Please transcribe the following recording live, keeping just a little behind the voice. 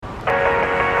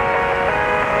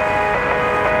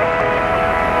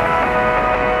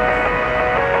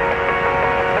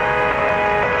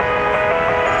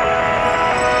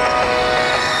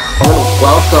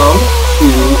welcome to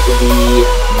the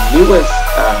newest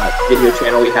video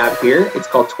channel we have here. It's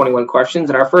called 21 Questions,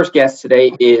 and our first guest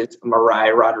today is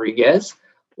Mariah Rodriguez.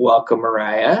 Welcome,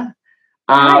 Mariah.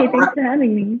 Hi, thanks for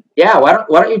having me. Yeah, why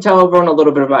don't you tell everyone a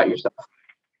little bit about yourself?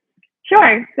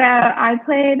 Sure. So I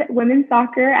played women's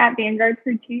soccer at Vanguard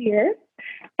for 2 years,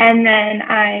 and then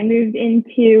I moved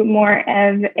into more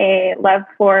of a love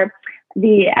for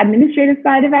the administrative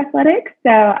side of athletics.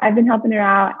 So I've been helping her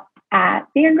out at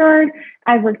Vanguard.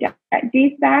 I've worked at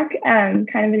DSAC, kind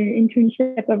of in an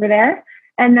internship over there.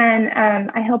 And then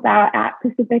I help out at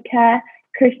Pacifica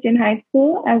Christian High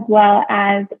School, as well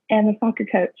as am a soccer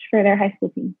coach for their high school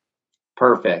team.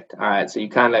 Perfect. All right. So you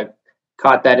kind of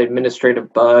caught that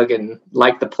administrative bug and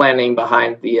like the planning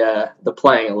behind the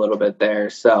playing a little bit there.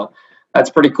 So that's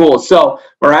pretty cool. So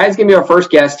Mariah's gonna be our first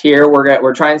guest here.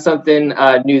 We're trying something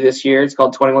new this year. It's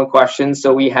called 21 Questions.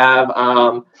 So we have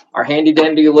our handy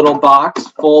dandy little box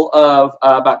full of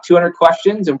about 200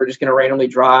 questions, and we're just gonna randomly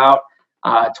draw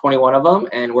out 21 of them,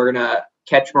 and we're gonna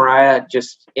catch Mariah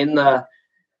just in the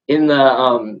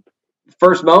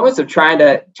first moments of trying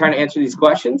to answer these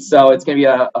questions. So it's gonna be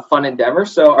a fun endeavor.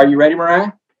 So are you ready,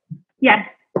 Mariah? Yes.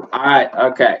 All right.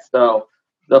 Okay. So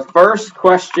the first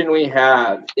question we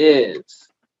have is,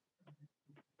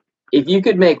 if you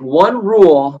could make one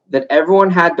rule that everyone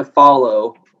had to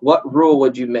follow, what rule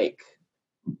would you make?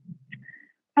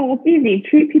 Oh, it's easy.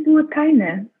 Treat people with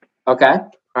kindness. Okay.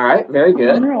 All right. Very good.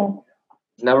 Golden rule.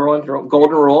 Number one rule,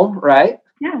 golden rule, right?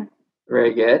 Yeah.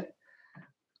 Very good.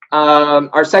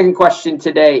 Our second question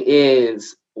today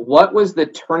is, what was the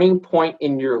turning point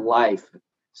in your life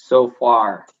so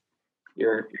far?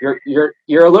 You're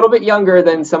a little bit younger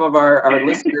than some of our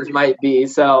listeners might be,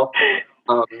 so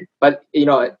but you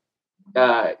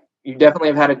definitely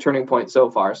have had a turning point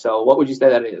so far. So what would you say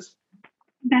that is?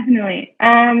 Definitely.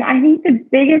 I think the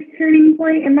biggest turning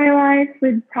point in my life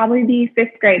would probably be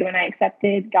 5th grade, when I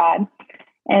accepted God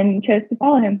and chose to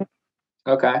follow him.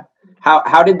 Okay.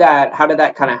 How did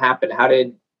that kind of happen? How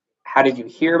did you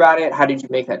hear about it? How did you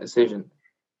make that decision?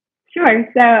 Sure.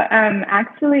 So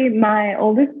actually, my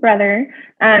oldest brother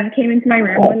came into my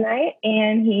room one night,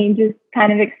 and he just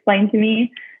kind of explained to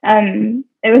me,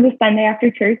 it was a Sunday after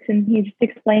church, and he just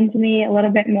explained to me a little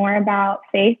bit more about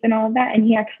faith and all of that, and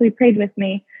he actually prayed with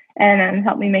me and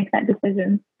helped me make that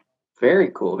decision. Very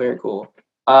cool. Very cool.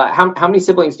 How many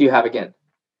siblings do you have again?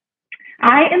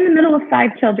 I am the middle of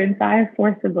 5 children, so I have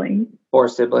 4 siblings. 4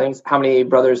 siblings. How many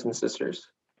brothers and sisters?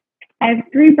 I have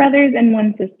 3 brothers and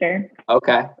 1 sister.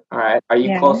 Okay. All right. Are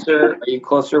you closer? Are you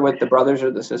closer with the brothers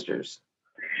or the sisters?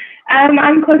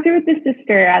 I'm closer with the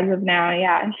sister as of now.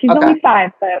 Yeah, she's only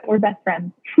 5, but we're best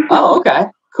friends. Oh, okay.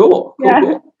 Cool.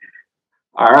 Cool.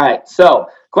 All right. So,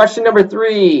 question number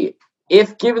 3: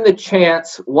 if given the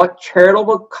chance, what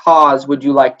charitable cause would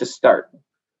you like to start?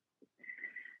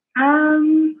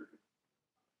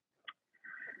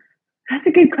 That's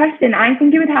a good question. I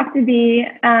think it would have to be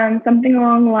something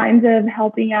along the lines of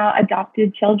helping out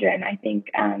adopted children. I think,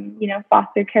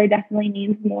 foster care definitely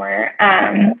needs more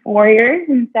warriors.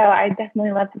 And so I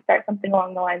definitely love to start something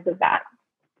along the lines of that.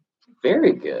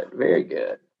 Very good. Very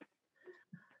good.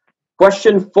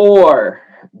 Question 4: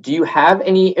 do you have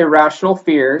any irrational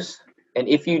fears? And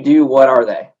if you do, what are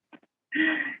they?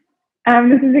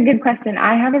 This is a good question.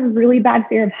 I have a really bad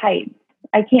fear of heights.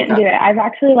 I can't do it. I've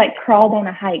actually crawled on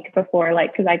a hike before,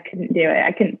 because I couldn't do it.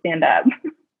 I couldn't stand up.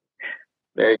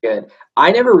 Very good.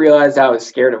 I never realized I was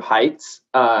scared of heights,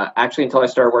 actually, until I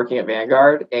started working at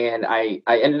Vanguard, and I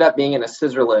ended up being in a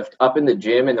scissor lift up in the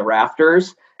gym in the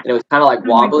rafters, and it was kind of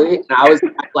wobbly, and I was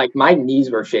my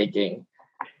knees were shaking.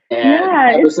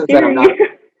 And ever since then, I'm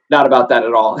not about that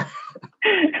at all.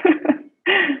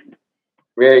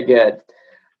 Very good.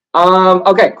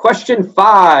 Okay, question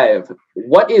 5.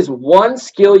 What is one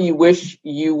skill you wish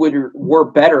you were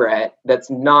better at that's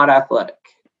not athletic?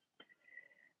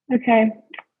 Okay.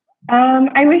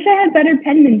 I wish I had better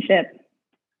penmanship.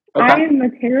 Okay.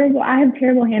 I have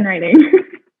terrible handwriting.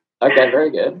 Okay,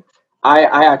 very good.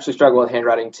 I actually struggle with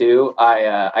handwriting too.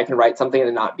 I can write something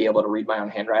and not be able to read my own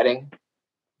handwriting,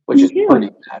 which is pretty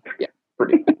bad. Yeah,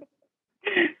 pretty bad.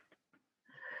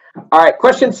 All right,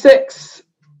 question 6.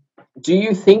 Do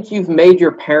you think you've made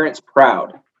your parents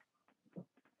proud?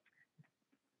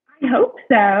 I hope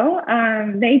so.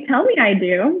 They tell me I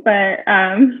do, but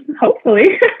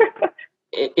hopefully.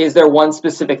 Is there one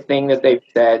specific thing that they've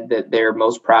said that they're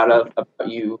most proud of about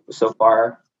you so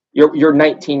far? You're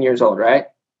 19 years old, right?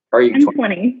 Or are you I'm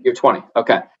 20? You're 20.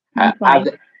 Okay. I'm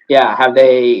 20. Have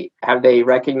they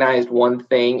recognized one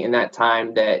thing in that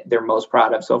time that they're most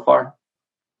proud of so far?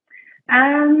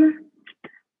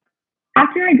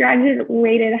 After I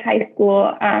graduated high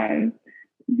school,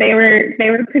 they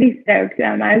were pretty stoked.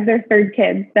 I was their third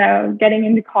kid, so getting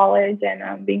into college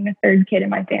and being the third kid in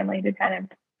my family to kind of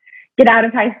get out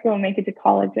of high school and make it to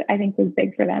college, I think was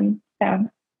big for them. So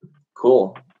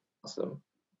Cool. Awesome.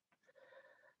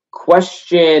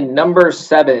 Question number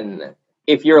 7.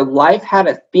 If your life had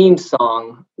a theme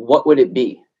song, what would it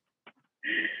be?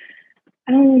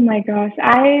 oh my gosh,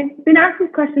 I've been asked this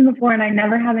question before and I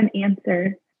never have an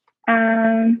answer.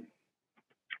 I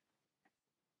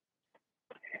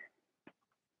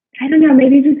don't know,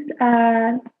 maybe just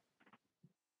I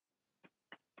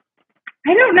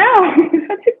don't know.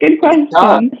 That's a good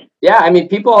question. Yeah, I mean,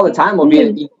 people all the time will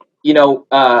be,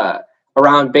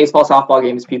 around baseball, softball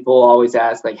games, people always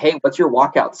ask, like, hey, what's your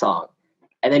walkout song?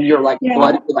 And then you're like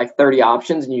flooded with like 30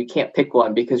 options and you can't pick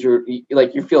one because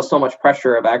you feel so much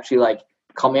pressure of actually like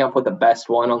coming up with the best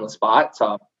one on the spot.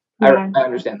 So I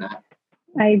understand that.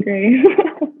 I agree.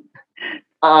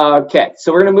 Okay,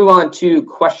 so we're going to move on to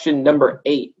question number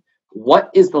 8.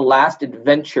 What is the last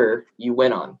adventure you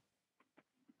went on?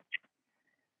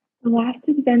 The last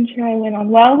adventure I went on.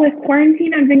 Well, with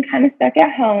quarantine, I've been kind of stuck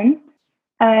at home.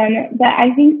 But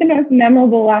I think the most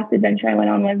memorable last adventure I went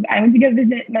on was I went to go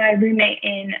visit my roommate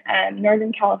in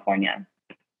Northern California.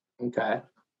 Okay.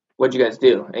 What'd you guys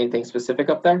do? Anything specific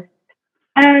up there?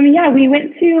 Yeah, we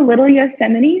went to Little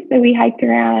Yosemite. So we hiked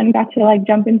around, got to like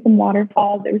jump in some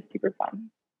waterfalls. It was super fun.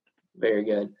 Very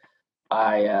good.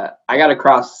 I got to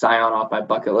cross Zion off my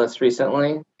bucket list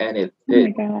recently, and oh my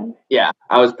God. Yeah,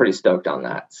 I was pretty stoked on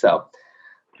that. So,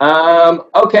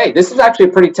 okay, this is actually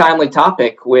a pretty timely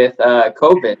topic with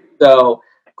COVID. So,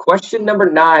 question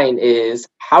number 9 is: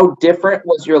 how different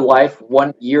was your life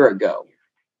 1 year ago?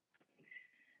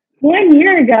 1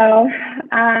 year ago,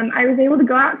 I was able to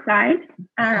go outside,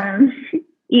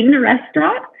 eat in a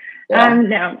restaurant. Yeah.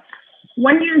 No,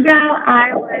 1 year ago,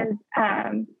 I was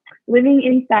living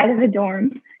inside of a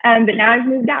dorm, but now I've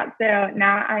moved out. So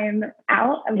now I am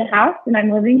out of the house and I'm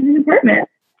living in an apartment.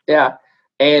 Yeah.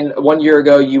 And 1 year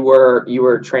ago, you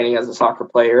were training as a soccer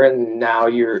player, and now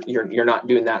you're not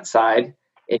doing that side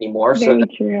anymore. Very so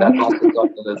true. That's also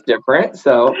something that's different.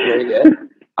 So very good.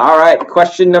 All right,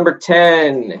 question number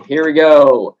 10. Here we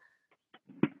go.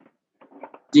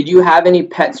 Did you have any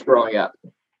pets growing up?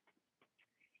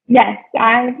 Yes,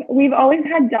 we've always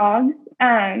had dogs,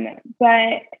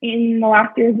 but in the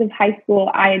last years of high school,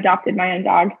 I adopted my own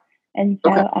dog, and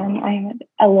so I had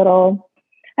a little.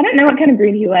 I don't know what kind of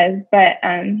breed he was, but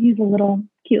he's a little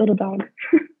cute little dog.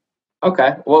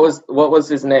 Okay, what was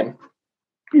his name?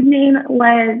 His name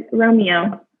was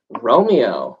Romeo.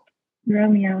 Romeo.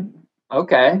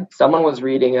 Okay, someone was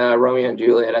reading Romeo and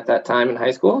Juliet at that time in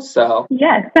high school, so.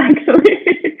 Yes,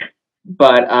 actually.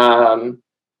 But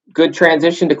good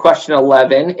transition to question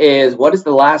 11 is: what is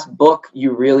the last book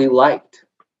you really liked?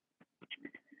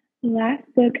 Last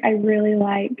book I really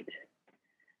liked.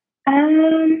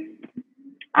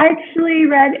 I actually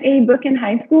read a book in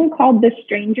high school called The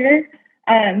Stranger,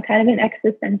 kind of an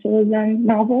existentialism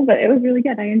novel, but it was really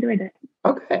good. I enjoyed it.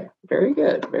 Okay, very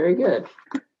good, very good.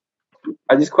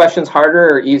 Are these questions harder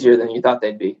or easier than you thought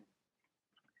they'd be?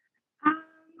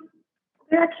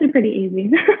 They're actually pretty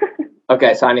easy.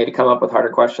 Okay, so I need to come up with harder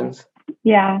questions?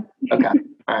 Yeah. Okay,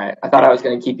 all right. I thought I was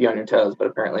going to keep you on your toes, but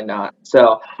apparently not.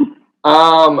 So,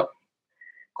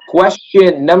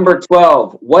 question number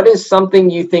 12. What is something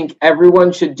you think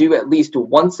everyone should do at least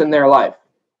once in their life?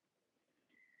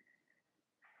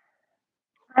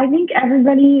 I think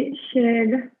everybody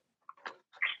should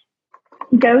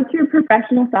go to a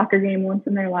professional soccer game once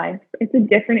in their life. It's a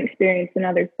different experience than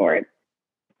other sports.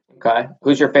 Okay.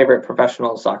 Who's your favorite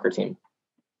professional soccer team?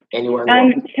 Anywhere in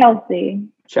the world? Chelsea.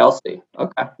 Chelsea.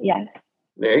 Okay. Yes.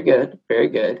 Very good. Very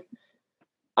good.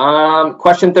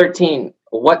 Question 13.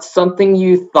 What's something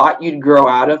you thought you'd grow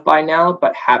out of by now,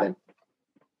 but haven't?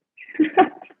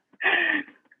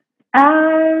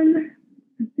 Something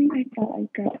I thought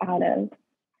I'd grow out of.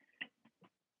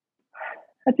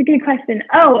 That's a good question.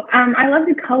 Oh, I love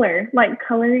to color, like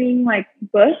coloring like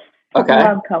books. Okay.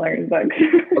 I love coloring books.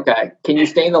 Okay. Can you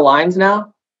stain the lines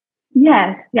now?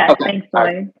 Yes, Okay. Thankfully.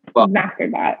 Right. Well, I've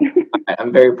mastered that.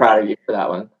 I'm very proud of you for that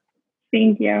one.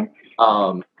 Thank you.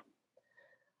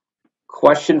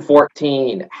 Question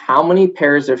 14. How many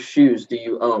pairs of shoes do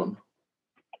you own?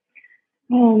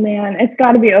 Oh, man. It's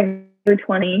got to be over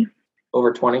 20.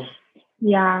 Over 20?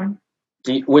 Yeah.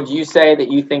 Would you say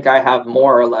that you think I have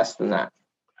more or less than that?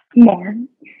 More.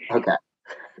 Okay.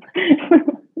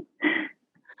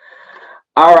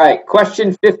 All right.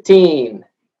 Question 15.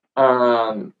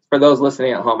 For those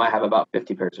listening at home, I have about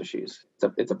 50 pairs of shoes.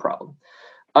 It's a problem.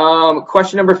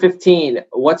 Question number 15.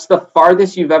 What's the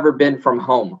farthest you've ever been from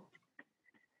home?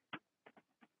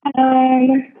 I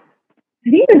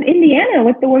think it was Indiana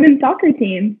with the women's soccer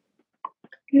team. I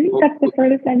think that's the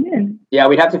furthest I've been. Yeah,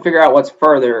 we'd have to figure out what's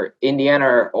further,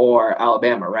 Indiana or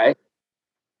Alabama, right?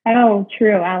 Oh,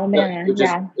 true, Alabama.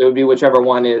 It would be whichever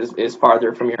one is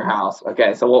farther from your house.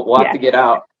 Okay, so we'll have to get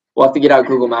out. We'll have to get out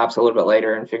Google Maps a little bit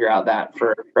later and figure out that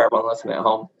for everyone listening at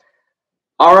home.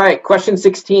 All right, question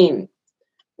 16.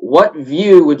 What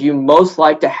view would you most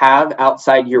like to have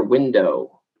outside your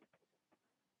window?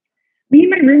 Me and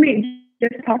my roommate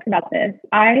just talked about this.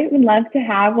 I would love to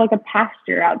have like a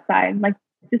pasture outside, like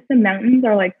just some mountains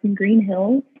or like some green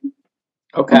hills.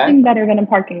 Okay. Something better than a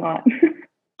parking lot.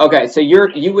 Okay, so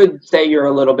you would say you're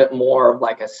a little bit more of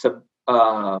like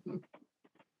a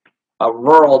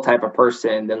rural type of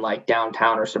person than like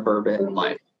downtown or suburban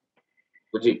life.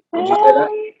 Would you say that?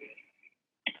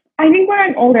 I think when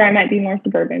I'm older, I might be more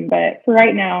suburban, but for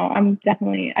right now, I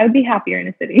would be happier in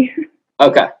a city.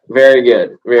 Okay, very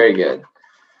good, very good.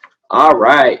 All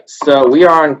right, so we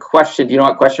are on question. Do you know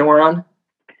what question we're on?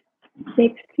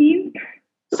 16.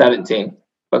 17,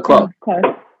 but close. Close.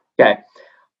 Okay.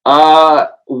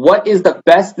 What is the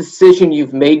best decision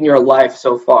you've made in your life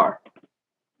so far?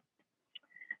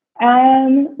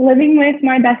 Living with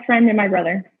my best friend and my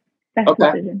brother. Best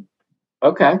decision.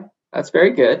 Okay, that's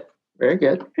very good. Very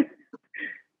good.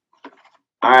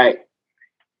 All right.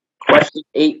 Question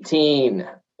 18.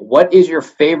 What is your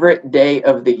favorite day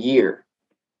of the year?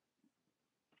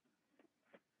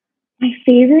 My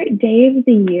favorite day of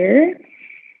the year?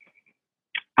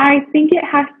 I think it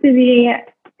has to be,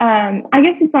 I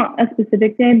guess it's not a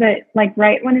specific day, but like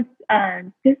right when it's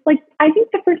just like, I think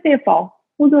the first day of fall.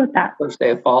 We'll go with that. First day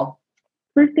of fall?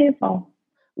 First day of fall.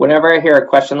 Whenever I hear a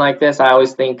question like this, I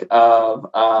always think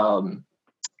of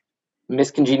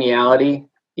Miss Congeniality.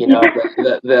 You know,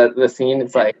 the scene.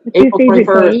 It's like April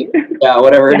 21st. Yeah,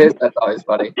 whatever it is. That's always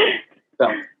funny. So,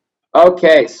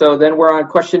 okay, so then we're on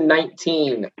question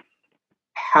 19.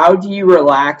 How do you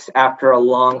relax after a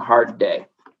long, hard day?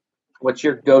 What's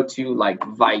your go-to like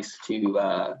vice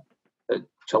to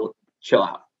chill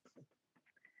out?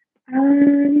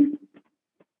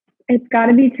 It's got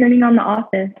to be turning on The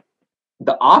Office.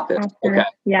 The Office. Okay.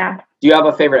 Yeah. Do you have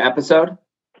a favorite episode?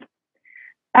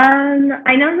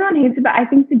 I know everyone hates it, but I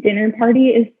think the dinner party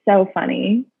is so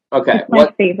funny. Okay. It's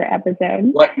my favorite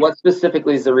episode. What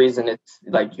specifically is the reason it's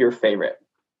like your favorite?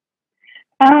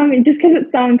 Just because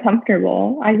it's so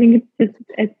uncomfortable. I think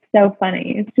it's so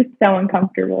funny. It's just so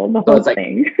uncomfortable, the whole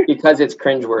thing. Because it's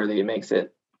cringeworthy, it makes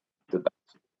it the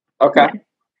best. Okay. Yeah.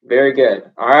 Very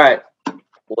good. All right.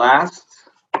 Last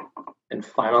and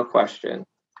final question.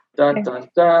 Dun, dun,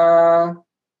 dun.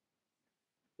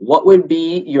 What would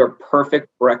be your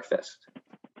perfect breakfast?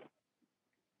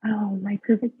 Oh, my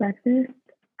perfect breakfast?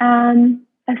 A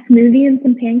smoothie and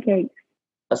some pancakes.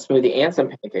 A smoothie and some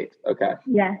pancakes. Okay.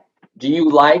 Yes. Do you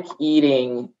like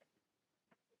eating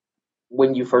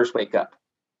when you first wake up?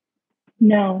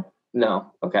 No.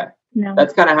 No. Okay. No.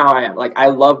 That's kind of how I am. Like, I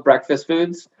love breakfast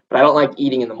foods, but I don't like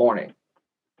eating in the morning.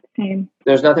 Same.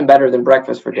 There's nothing better than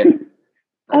breakfast for dinner.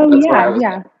 That's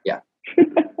yeah. Yeah.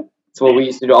 That's what we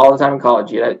used to do all the time in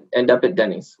college. You'd end up at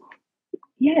Denny's.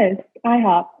 Yes,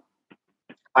 IHOP.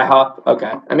 IHOP?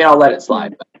 Okay. I mean, I'll let it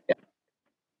slide. But yeah.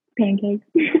 Pancakes.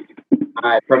 All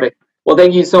right, perfect. Well,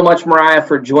 thank you so much, Mariah,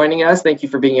 for joining us. Thank you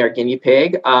for being our guinea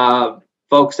pig.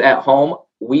 Folks at home,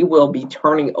 we will be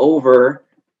turning over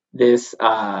this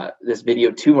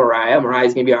video to Mariah.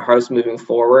 Mariah's going to be our host moving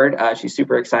forward. She's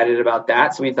super excited about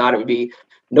that. So we thought it would be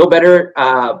no better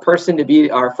person to be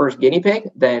our first guinea pig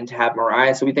than to have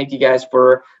Mariah. So we thank you guys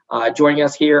for joining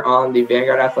us here on the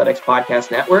Vanguard Athletics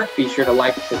Podcast Network. Be sure to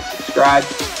like and subscribe.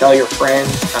 Tell your friends.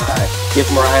 Give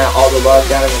Mariah all the love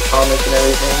down in the comments and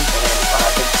everything.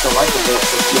 And thank you so much. We'll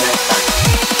see you next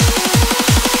time.